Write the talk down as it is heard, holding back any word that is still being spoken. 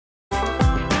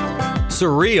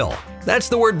Surreal. That's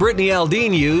the word Brittany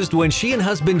Aldean used when she and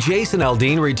husband Jason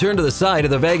Aldean returned to the site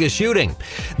of the Vegas shooting.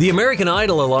 The American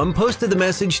Idol alum posted the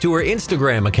message to her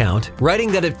Instagram account,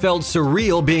 writing that it felt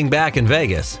surreal being back in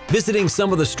Vegas, visiting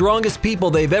some of the strongest people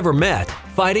they've ever met,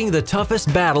 fighting the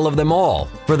toughest battle of them all,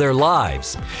 for their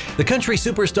lives. The country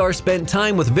superstar spent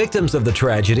time with victims of the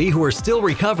tragedy who are still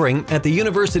recovering at the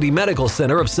University Medical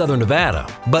Center of Southern Nevada.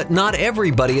 But not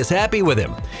everybody is happy with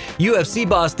him. UFC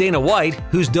boss Dana White,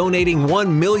 who's donating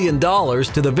 $1 million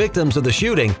to the victims of the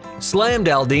shooting, slammed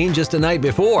Aldean just a night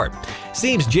before.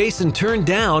 Seems Jason turned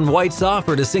down White's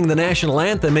offer to sing the National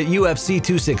Anthem at UFC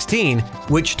 216,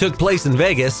 which took place in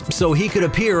Vegas, so he could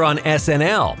appear on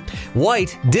SNL.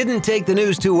 White didn't take the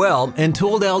news too well and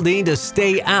told Aldean to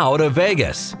stay out of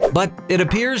Vegas. But it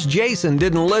appears Jason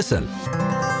didn't listen.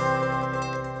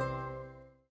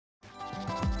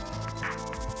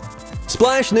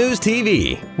 Splash News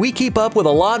TV. We keep up with a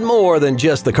lot more than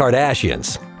just the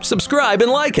Kardashians. Subscribe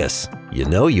and like us. You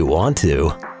know you want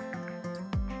to.